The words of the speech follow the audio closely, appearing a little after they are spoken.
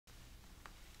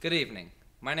Good evening.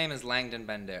 My name is Langdon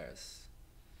Banderas.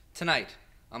 Tonight,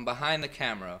 on Behind the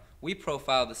Camera, we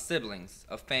profile the siblings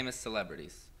of famous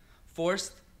celebrities.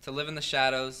 Forced to live in the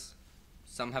shadows,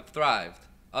 some have thrived,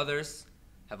 others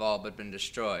have all but been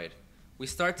destroyed. We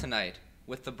start tonight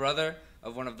with the brother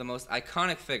of one of the most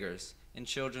iconic figures in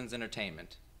children's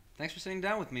entertainment. Thanks for sitting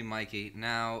down with me, Mikey.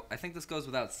 Now, I think this goes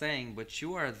without saying, but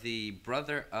you are the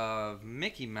brother of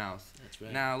Mickey Mouse. That's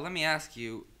right. Now, let me ask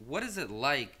you, what is it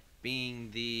like being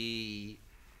the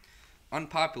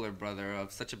unpopular brother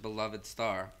of such a beloved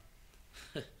star?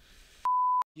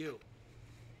 You.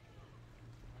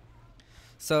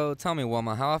 So, tell me,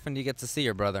 Wilma, how often do you get to see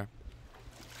your brother?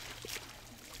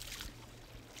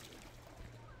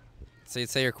 So you'd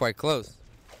say you're quite close.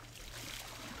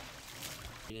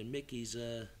 And Mickey's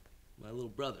my little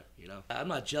brother, you know. I'm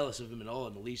not jealous of him at all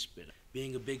in the least bit.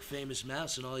 Being a big famous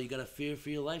mouse and all, you gotta fear for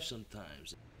your life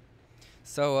sometimes.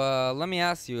 So, let me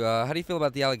ask you, how do you feel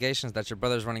about the allegations that your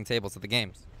brother's running tables at the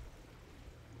games?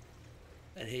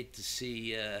 I'd hate to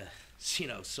see, you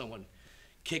know, someone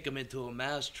kick him into a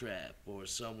mousetrap or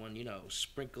someone, you know,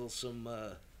 sprinkle some,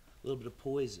 little bit of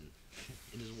poison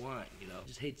in his wine, you know.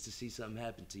 Just hates to see something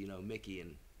happen to, you know, Mickey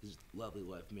and his lovely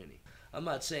wife, Minnie. I'm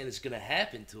not saying it's gonna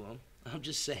happen to him. I'm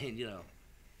just saying, you know,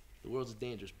 the world's a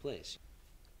dangerous place.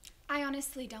 I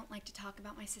honestly don't like to talk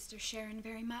about my sister Sharon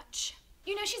very much.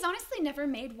 You know, she's honestly never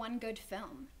made one good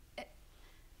film.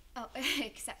 Oh,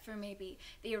 except for maybe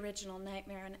the original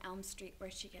Nightmare on Elm Street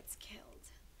where she gets killed.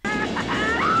 Yeah,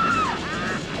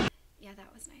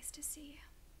 that was nice to see.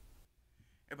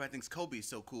 Everybody thinks Kobe is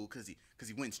so cool because he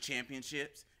wins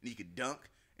championships and he can dunk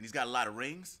and he's got a lot of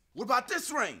rings. What about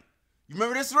this ring? You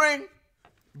remember this ring?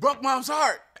 You broke Mom's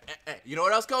heart. You know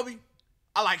what else, Kobe?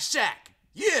 I like Shaq.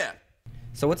 Yeah.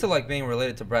 So what's it like being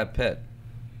related to Brad Pitt?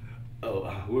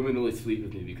 Oh, women only sleep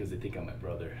with me because they think I'm my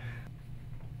brother.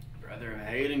 Brother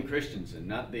Hayden Christensen,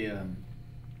 not the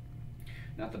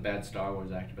bad Star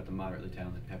Wars actor, but the moderately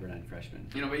talented Pepperdine freshman.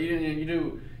 You know, but you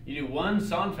do one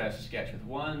Songfest sketch with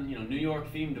one, you know, New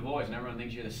York themed voice, and everyone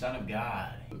thinks you're the son of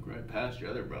God. Look right past your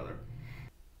other brother.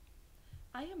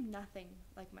 I am nothing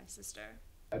like my sister.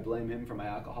 I blame him for my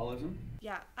alcoholism.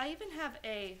 Yeah, I even have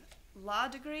a law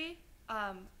degree,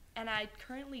 and I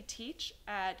currently teach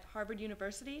at Harvard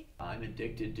University. I'm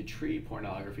addicted to tree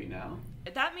pornography now.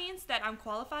 That means that I'm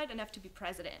qualified enough to be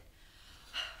president.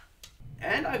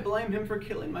 And I blame him for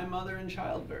killing my mother in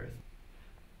childbirth.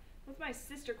 What's my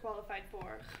sister qualified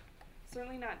for?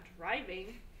 Certainly not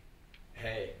driving.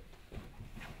 Hey,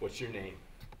 what's your name?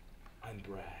 I'm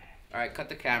Brad. All right, cut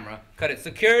the camera. Cut it.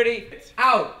 Security,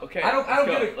 out. Okay, I don't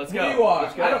give a let's who go. you are.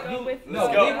 Let's go. I don't. Go with No,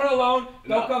 me. leave her alone.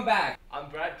 No. Don't come back. I'm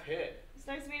Brad Pitt. It's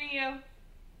nice meeting you.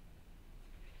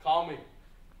 Call me.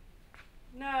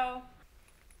 No.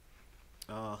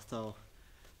 So,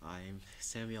 I'm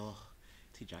Samuel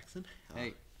T. Jackson.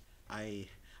 Hey. I've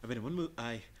been in one movie.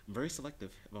 I'm very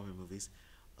selective about my movies,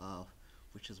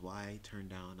 which is why I turned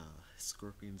down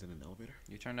Scorpions in an Elevator.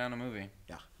 You turned down a movie.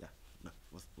 Yeah, no,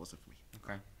 wasn't for me.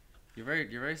 Okay. You're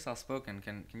very soft-spoken.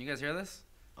 Can you guys hear this?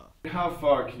 How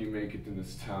far can you make it in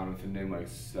this town with a name like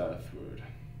Seth?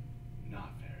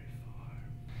 Not very far.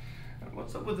 And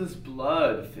what's up with this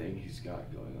blood thing he's got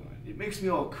going on? It makes me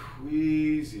all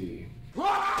queasy.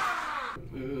 Ugh.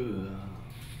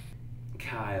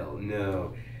 Kyle,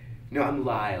 no, I'm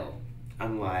Lyle.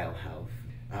 I'm Lyle Helf.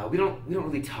 We don't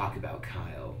really talk about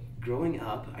Kyle. Growing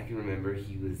up, I can remember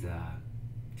he was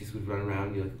just would run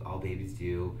around, you know, like all babies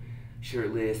do,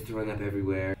 shirtless, throwing up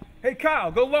everywhere. Hey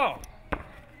Kyle, go long.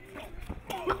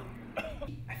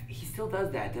 He still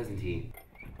does that, doesn't he?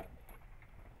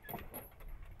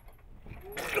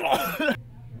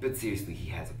 But seriously, he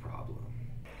has a problem.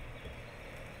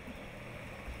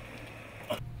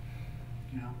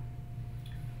 You know,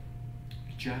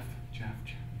 Jeff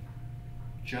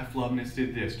Loveness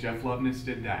did this, Jeff Loveness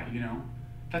did that, you know?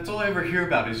 That's all I ever hear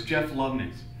about is Jeff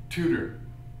Loveness. Tutor.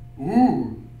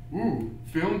 Ooh,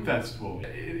 film festival.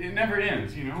 It never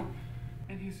ends, you know?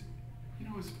 And his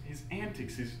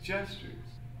antics, his gestures.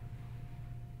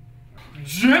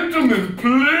 Gentlemen,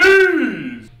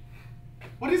 please!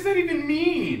 What does that even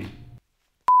mean?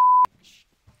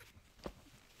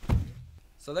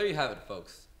 So there you have it,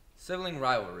 folks. Sibling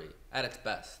rivalry at its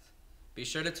best. Be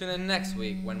sure to tune in next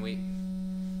week when we...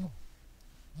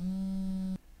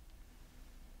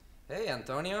 Hey,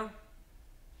 Antonio.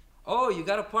 Oh, you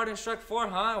got a part in Shrek 4,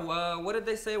 huh? What did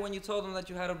they say when you told them that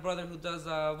you had a brother who does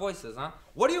voices, huh?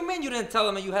 What do you mean you didn't tell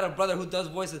them that you had a brother who does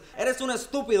voices? Eres un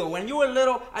estúpido. When you were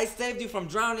little, I saved you from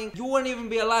drowning. You wouldn't even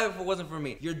be alive if it wasn't for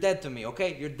me. You're dead to me,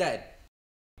 okay? You're dead.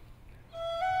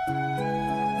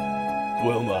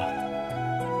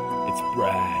 Wilma, it's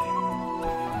Brad.